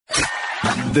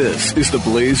This is the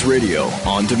Blaze Radio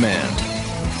on demand.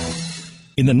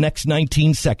 In the next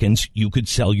 19 seconds, you could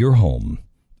sell your home.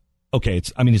 Okay,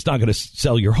 it's not going to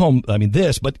sell your home,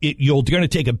 but you're going to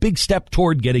take a big step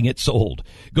toward getting it sold.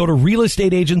 Go to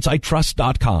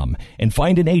realestateagentsitrust.com and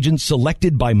find an agent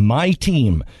selected by my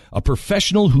team, a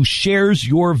professional who shares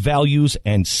your values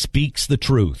and speaks the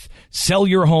truth. Sell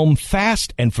your home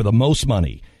fast and for the most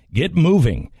money. Get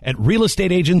moving at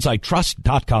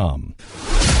realestateagentsitrust.com.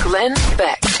 Glenn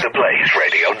Beck. The Blaze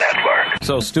Radio Network.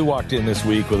 So Stu walked in this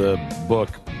week with a book,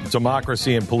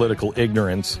 Democracy and Political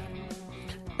Ignorance.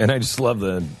 And I just love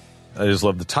the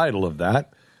title of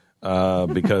that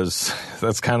because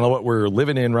that's kind of what we're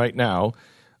living in right now.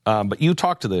 But you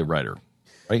talked to the writer,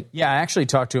 right? Yeah, I actually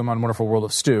talked to him on Wonderful World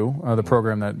of Stu, the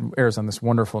program that airs on this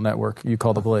wonderful network you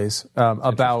call The Blaze.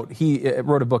 He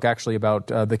wrote a book actually about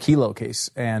the Kelo case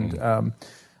and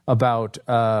about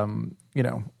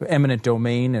eminent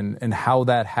domain and how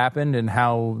that happened and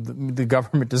how the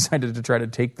government decided to try to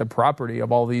take the property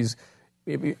of all these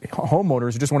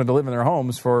homeowners who just wanted to live in their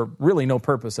homes for really no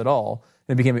purpose at all.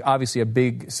 It became obviously a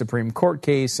big Supreme Court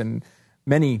case, and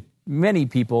many, many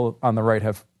people on the right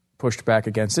have pushed back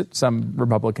against it. Some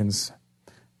Republicans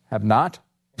have not.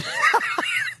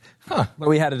 But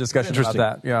we had a discussion about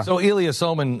that. Yeah. So Ilya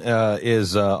Soman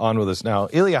is on with us now.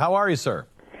 Ilya, how are you, sir?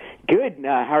 Good.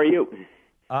 How are you?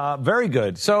 Very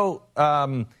good. So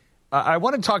I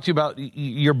want to talk to you about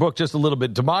your book just a little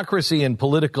bit, Democracy and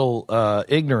Political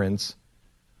Ignorance.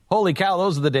 Holy cow,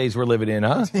 those are the days we're living in,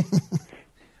 huh?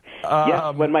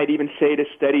 Yes, one might even say the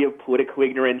study of political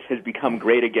ignorance has become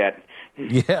great again.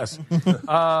 Yes.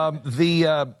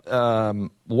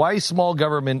 Why Small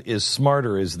Government is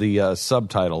Smarter is the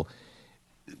subtitle.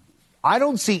 I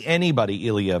don't see anybody,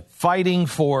 Ilya, fighting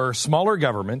for smaller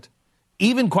government.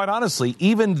 Even, quite honestly,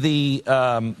 even the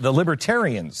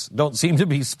libertarians don't seem to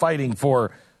be fighting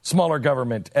for smaller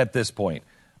government at this point.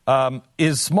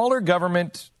 Is smaller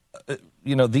government,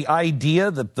 the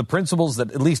idea, the principles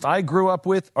that at least I grew up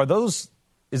with,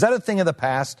 is that a thing of the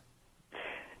past?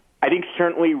 I think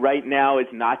certainly right now is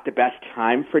not the best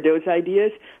time for those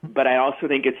ideas, but I also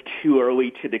think it's too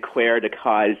early to declare the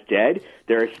cause dead.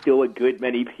 There are still a good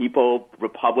many people,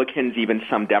 Republicans, even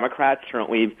some Democrats,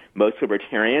 certainly most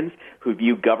libertarians, who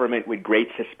view government with great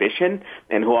suspicion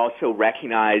and who also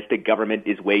recognize that government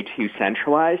is way too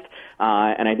centralized.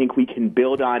 And I think we can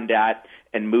build on that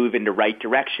and move in the right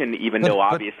direction, even though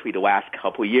obviously the last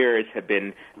couple of years have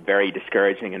been very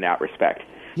discouraging in that respect.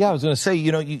 Yeah, I was going to say,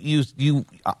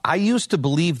 I used to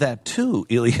believe that too,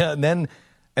 Ilya,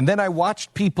 and then I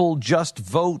watched people just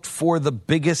vote for the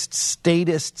biggest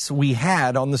statists we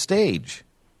had on the stage.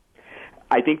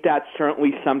 I think that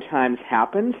certainly sometimes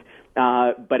happens,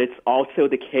 but it's also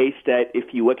the case that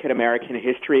if you look at American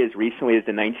history as recently as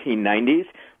the 1990s,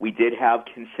 we did have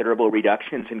considerable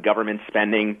reductions in government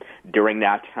spending during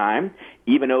that time.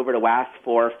 Even over the last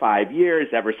 4 or 5 years,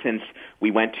 ever since we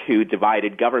went to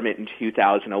divided government in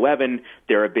 2011,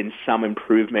 there have been some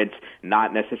improvements,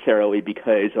 not necessarily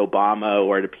because Obama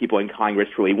or the people in Congress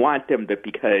really want them, but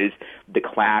because the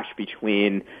clash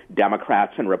between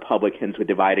Democrats and Republicans with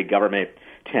divided government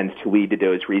tends to lead to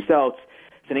those results.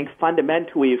 So I think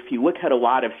fundamentally, if you look at a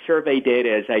lot of survey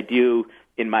data, as I do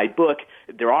in my book,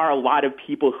 there are a lot of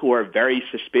people who are very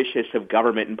suspicious of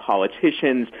government and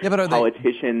politicians. Yeah, but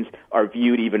politicians are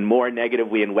viewed even more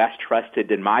negatively and less trusted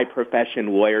than my profession,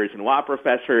 lawyers and law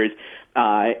professors.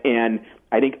 And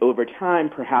I think over time,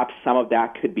 perhaps some of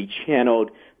that could be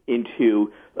channeled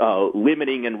into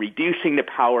limiting and reducing the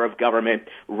power of government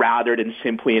rather than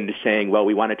simply into saying, well,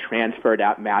 we want to transfer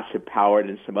that massive power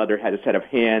to some other set of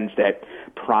hands that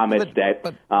promise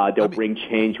that they'll bring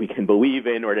change we can believe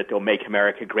in or that they'll make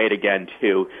America great again,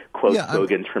 to quote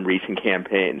slogans from recent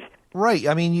campaigns. Right.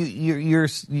 I mean,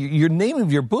 your name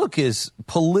of your book is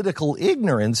Political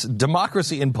Ignorance,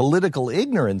 Democracy and Political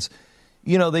Ignorance.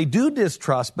 They do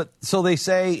distrust, but so they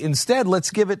say, instead,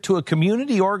 let's give it to a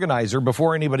community organizer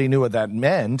before anybody knew what that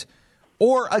meant,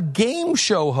 or a game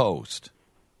show host.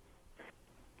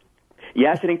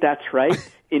 Yes, I think that's right.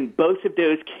 In both of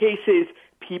those cases,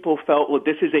 people felt, well,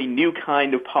 this is a new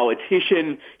kind of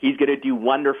politician. He's going to do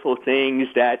wonderful things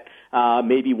that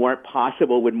maybe weren't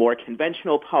possible with more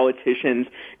conventional politicians.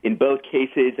 In both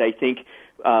cases, I think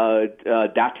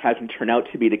that hasn't turned out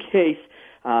to be the case.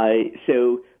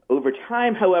 So over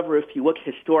time, however, if you look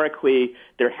historically,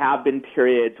 there have been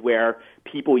periods where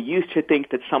people used to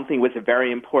think that something was a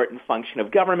very important function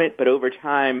of government, but over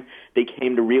time they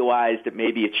came to realize that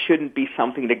maybe it shouldn't be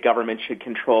something that government should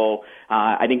control.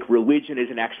 I think religion is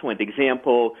an excellent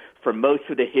example. For most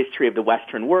of the history of the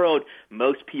Western world,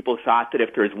 most people thought that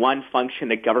if there's one function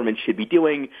that government should be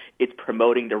doing, it's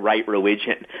promoting the right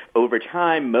religion. Over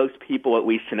time, most people, at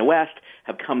least in the West,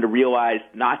 have come to realize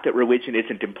not that religion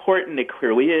isn't important, it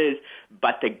clearly is,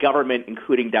 but that government,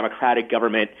 including democratic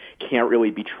government, can't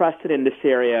really be trusted in this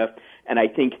area. And I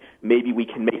think maybe we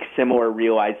can make similar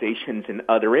realizations in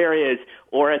other areas,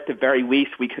 or at the very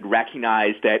least we could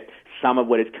recognize that some of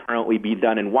what is currently being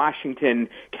done in Washington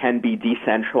can be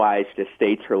decentralized to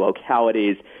states or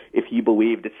localities. If you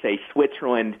believe that, say,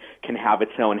 Switzerland can have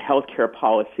its own healthcare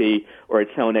policy or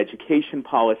its own education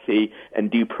policy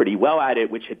and do pretty well at it,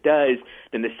 which it does,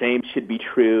 then the same should be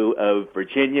true of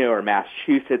Virginia or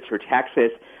Massachusetts or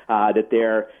Texas, that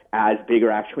they're as big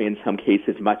or actually in some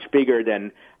cases much bigger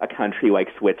than a country like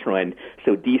Switzerland.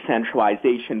 So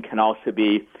decentralization can also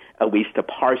be at least a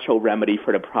partial remedy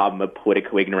for the problem of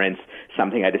political ignorance,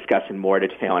 something I discuss in more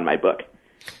detail in my book.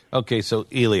 Okay, so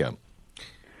Ilya,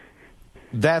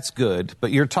 that's good,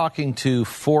 but you're talking to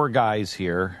four guys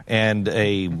here and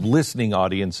a listening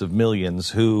audience of millions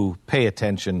who pay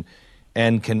attention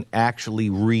and can actually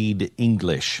read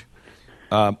English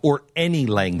or any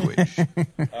language.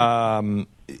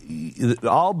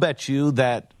 I'll bet you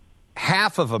that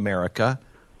half of America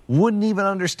wouldn't even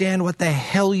understand what the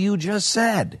hell you just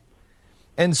said.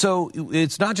 And so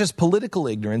it's not just political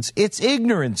ignorance, it's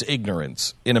ignorance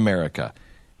in America.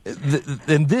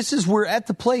 And this is we're at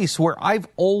the place where I've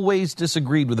always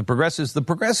disagreed with the progressives. The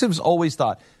progressives always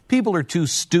thought people are too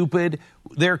stupid.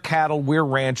 They're cattle. We're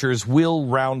ranchers. We'll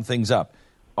round things up.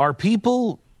 Are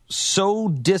people so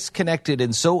disconnected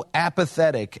and so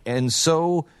apathetic and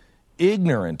so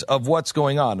ignorant of what's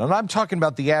going on? And I'm talking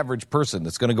about the average person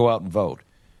that's going to go out and vote.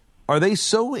 Are they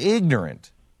so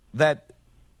ignorant that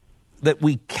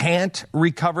we can't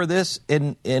recover this?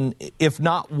 And if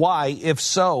not, why? If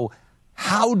so,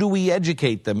 how do we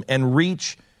educate them and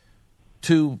reach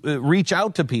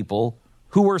out to people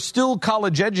who are still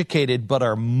college educated but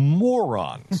are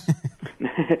morons?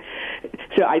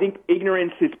 So I think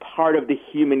ignorance is part of the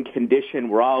human condition.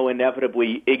 We're all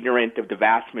inevitably ignorant of the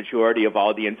vast majority of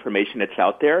all the information that's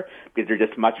out there because there's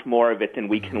just much more of it than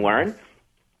we can learn.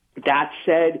 That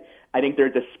said, I think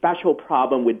there's a special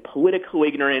problem with political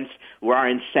ignorance where our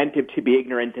incentive to be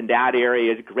ignorant in that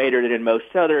area is greater than in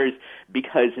most others,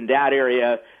 because in that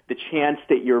area, the chance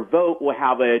that your vote will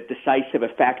have a decisive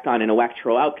effect on an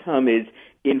electoral outcome is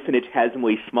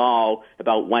infinitesimally small,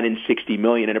 about 1 in 60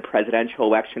 million in a presidential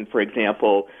election, for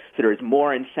example. So there's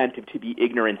more incentive to be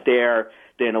ignorant there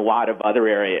than a lot of other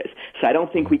areas. So I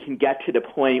don't think we can get to the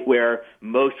point where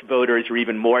most voters, or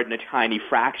even more than a tiny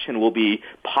fraction, will be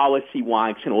policy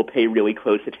wonks and will pay really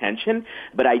close attention.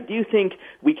 But I do think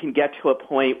we can get to a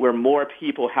point where more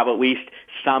people have at least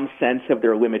some sense of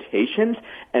their limitations,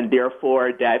 and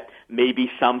therefore that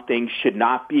maybe some things should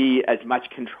not be as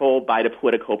much controlled by the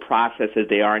political process as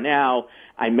they are now.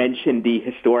 I mentioned the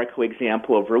historical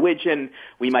example of religion.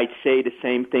 We might say the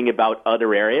same thing about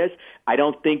other areas. I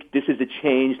don't think this is a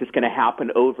change that's going to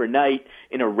happen overnight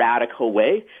in a radical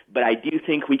way, but I do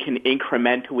think we can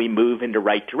incrementally move in the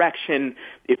right direction.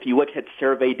 If you look at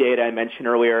survey data I mentioned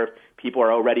earlier, people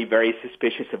are already very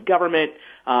suspicious of government.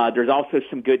 There's also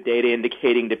some good data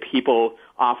indicating that people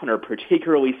often are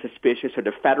particularly suspicious of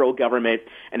the federal government,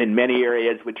 and in many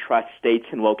areas would trust states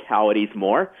and localities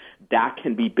more. That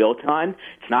can be built on.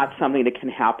 It's not something that can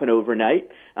happen overnight,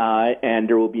 and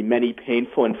there will be many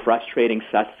painful and frustrating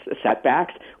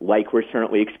setbacks, like we're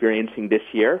certainly experiencing this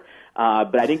year.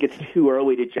 But I think it's too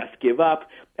early to just give up,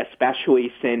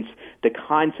 especially since the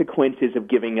consequences of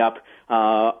giving up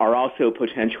are also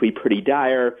potentially pretty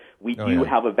dire. We do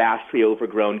have a vastly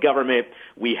overgrown government.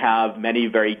 We have many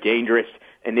very dangerous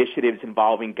initiatives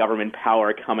involving government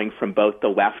power coming from both the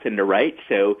left and the right.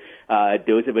 So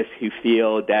those of us who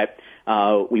feel that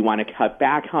we want to cut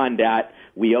back on that,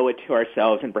 we owe it to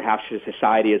ourselves and perhaps to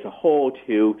society as a whole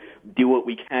to do what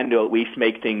we can to at least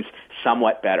make things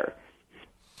somewhat better.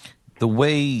 The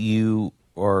way you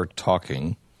are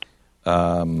talking,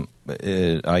 I'm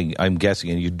guessing,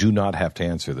 and you do not have to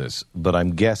answer this, but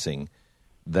I'm guessing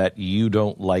that you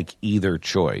don't like either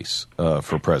choice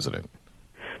for president.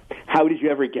 How did you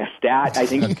ever guess that? I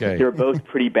think they're both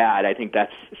pretty bad. I think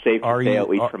that's safe to say, at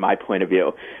least from my point of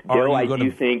view. Though I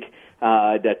do think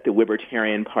that the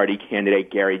Libertarian Party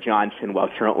candidate, Gary Johnson, while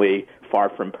certainly far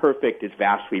from perfect, is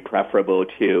vastly preferable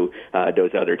to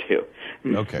those other two.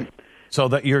 Okay. So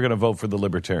that you're going to vote for the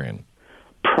Libertarian?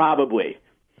 Probably.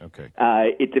 Okay.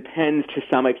 It depends to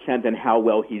some extent on how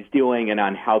well he's doing and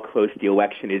on how close the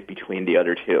election is between the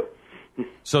other two.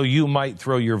 So you might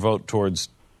throw your vote towards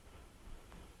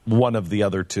one of the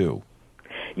other two.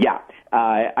 Yeah.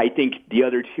 I think the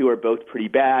other two are both pretty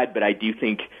bad, but I do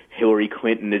think Hillary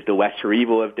Clinton is the lesser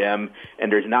evil of them, and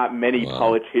there's not many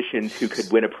politicians who could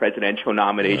win a presidential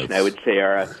nomination, I would say,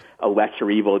 are a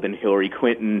lesser evil than Hillary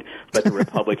Clinton, but the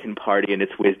Republican Party in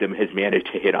its wisdom has managed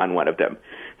to hit on one of them.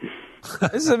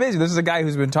 This is amazing. This is a guy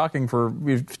who's been talking for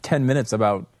 10 minutes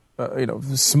about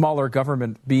smaller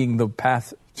government being the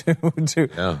path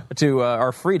to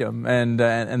our freedom, and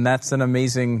that's an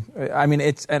amazing. I mean,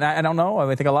 I don't know.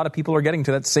 I think a lot of people are getting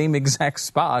to that same exact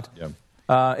spot.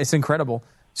 Yeah. It's incredible.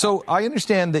 So I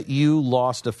understand that you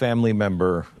lost a family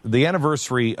member. The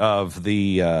anniversary of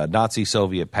the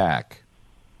Nazi-Soviet pact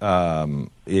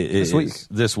is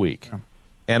this week, yeah.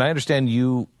 And I understand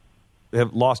you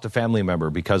have lost a family member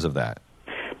because of that.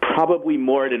 Probably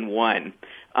more than one.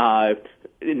 One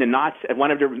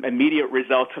of the immediate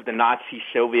results of the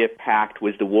Nazi-Soviet pact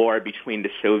was the war between the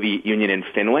Soviet Union and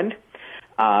Finland,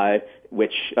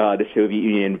 which the Soviet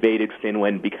Union invaded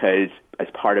Finland because, as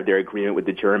part of their agreement with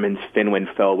the Germans, Finland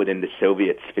fell within the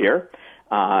Soviet sphere.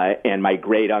 And my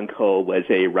great-uncle was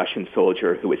a Russian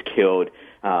soldier who was killed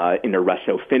in the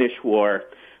Russo-Finnish War.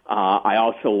 I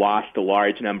also lost a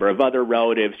large number of other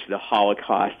relatives to the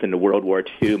Holocaust and to World War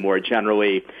II more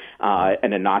generally,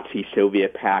 and the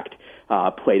Nazi-Soviet pact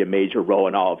played a major role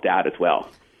in all of that as well.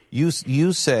 You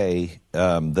say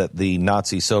that the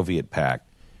Nazi-Soviet pact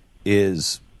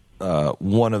is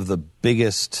one of the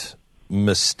biggest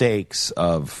mistakes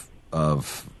of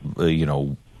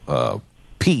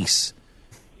peace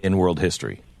in world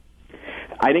history.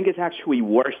 I think it's actually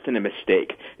worse than a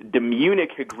mistake. The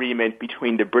Munich Agreement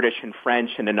between the British and French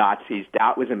and the Nazis,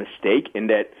 that was a mistake in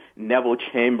that Neville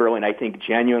Chamberlain, I think,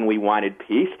 genuinely wanted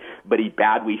peace, but he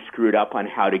badly screwed up on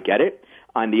how to get it.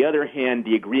 On the other hand,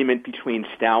 the agreement between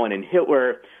Stalin and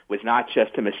Hitler was not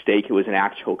just a mistake, it was an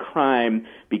actual crime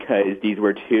because these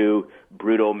were two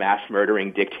brutal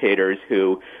mass-murdering dictators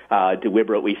who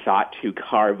deliberately sought to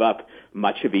carve up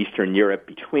much of Eastern Europe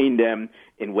between them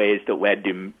in ways that led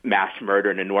to mass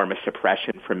murder and enormous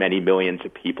oppression for many millions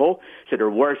of people. So there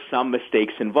were some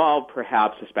mistakes involved,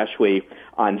 perhaps, especially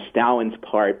on Stalin's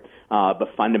part,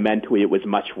 but fundamentally it was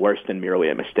much worse than merely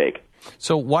a mistake.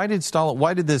 So why did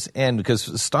this end? Because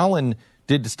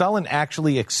did Stalin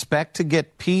actually expect to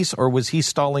get peace, or was he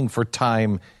stalling for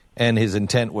time and his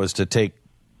intent was to take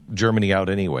Germany out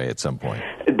anyway at some point?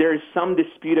 There's some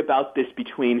dispute about this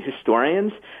between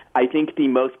historians. I think the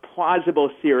most plausible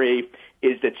theory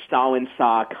is that Stalin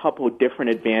saw a couple different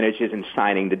advantages in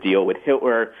signing the deal with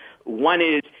Hitler. One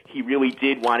is he really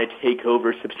did want to take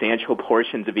over substantial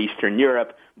portions of Eastern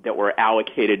Europe that were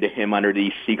allocated to him under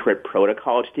the secret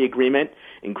protocols to the agreement,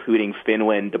 including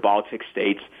Finland, the Baltic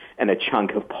states, and a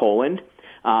chunk of Poland.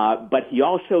 But he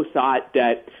also thought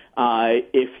that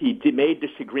if he made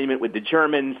this agreement with the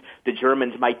Germans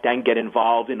might then get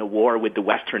involved in a war with the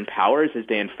Western powers, as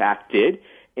they in fact did.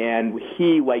 And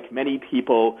he, like many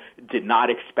people, did not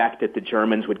expect that the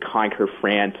Germans would conquer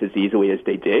France as easily as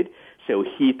they did. So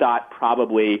he thought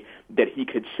probably that he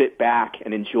could sit back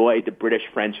and enjoy the British,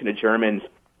 French, and the Germans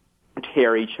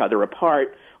tear each other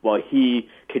apart while he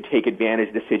could take advantage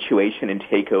of the situation and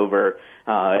take over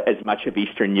as much of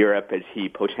Eastern Europe as he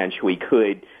potentially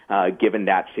could, given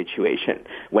that situation.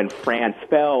 When France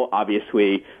fell,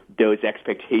 obviously, those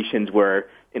expectations were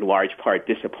in large part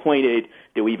disappointed,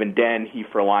 though even then he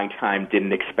for a long time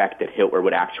didn't expect that Hitler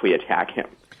would actually attack him.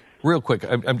 Real quick,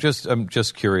 I'm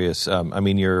just curious. I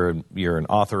mean, you're an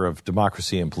author of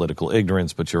Democracy and Political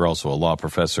Ignorance, but you're also a law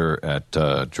professor at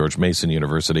George Mason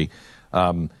University.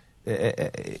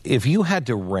 If you had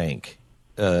to rank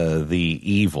the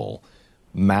evil,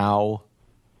 Mao,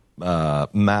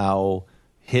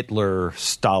 Hitler,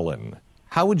 Stalin,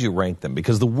 how would you rank them?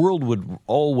 Because the world would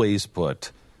always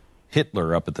put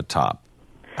Hitler up at the top.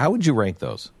 How would you rank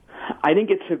those? I think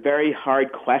it's a very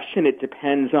hard question. It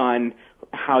depends on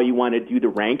how you want to do the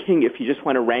ranking. If you just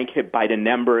want to rank it by the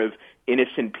number of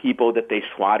innocent people that they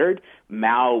slaughtered,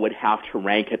 Mao would have to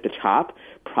rank at the top,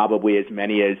 probably as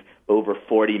many as over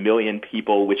 40 million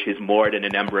people, which is more than the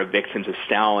number of victims of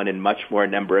Stalin and much more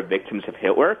number of victims of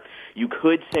Hitler. You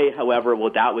could say, however,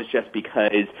 well, that was just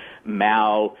because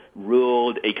Mao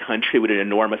ruled a country with an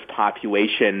enormous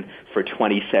population for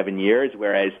 27 years,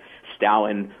 whereas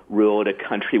Stalin ruled a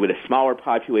country with a smaller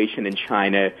population in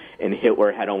China, and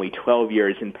Hitler had only 12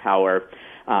 years in power.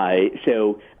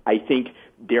 So I think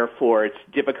Therefore, it's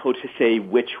difficult to say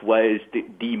which was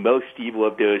the most evil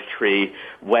of those three.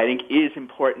 What I think is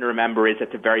important to remember is,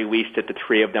 at the very least, that the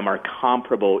three of them are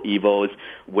comparable evils,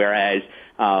 whereas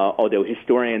although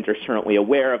historians are certainly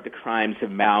aware of the crimes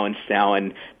of Mao and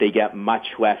Stalin, they get much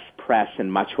less press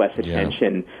and much less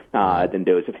attention than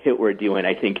those of Hitler do. And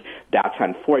I think that's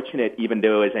unfortunate, even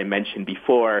though, as I mentioned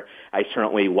before, I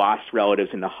certainly lost relatives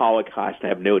in the Holocaust and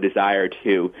have no desire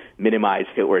to minimize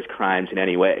Hitler's crimes in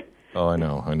any way. Oh, I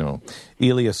know.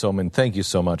 Elia Soman, thank you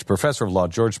so much. Professor of Law,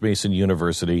 George Mason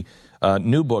University.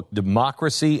 New book,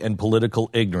 Democracy and Political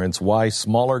Ignorance, Why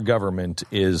Smaller Government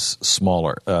is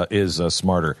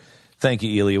Smarter. Thank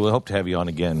you, Elia. We'll hope to have you on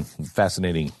again.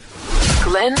 Fascinating.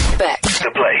 Glenn Beck.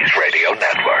 The Blaze Radio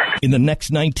Network. In the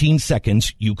next 19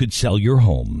 seconds, you could sell your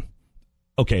home.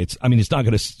 Okay, it's not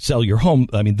going to sell your home,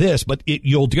 but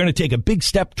you're going to take a big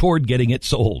step toward getting it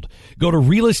sold. Go to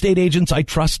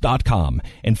realestateagentsitrust.com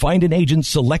and find an agent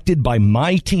selected by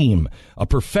my team, a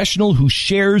professional who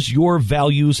shares your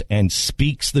values and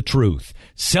speaks the truth.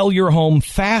 Sell your home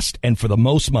fast and for the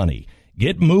most money.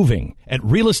 Get moving at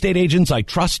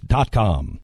realestateagentsitrust.com.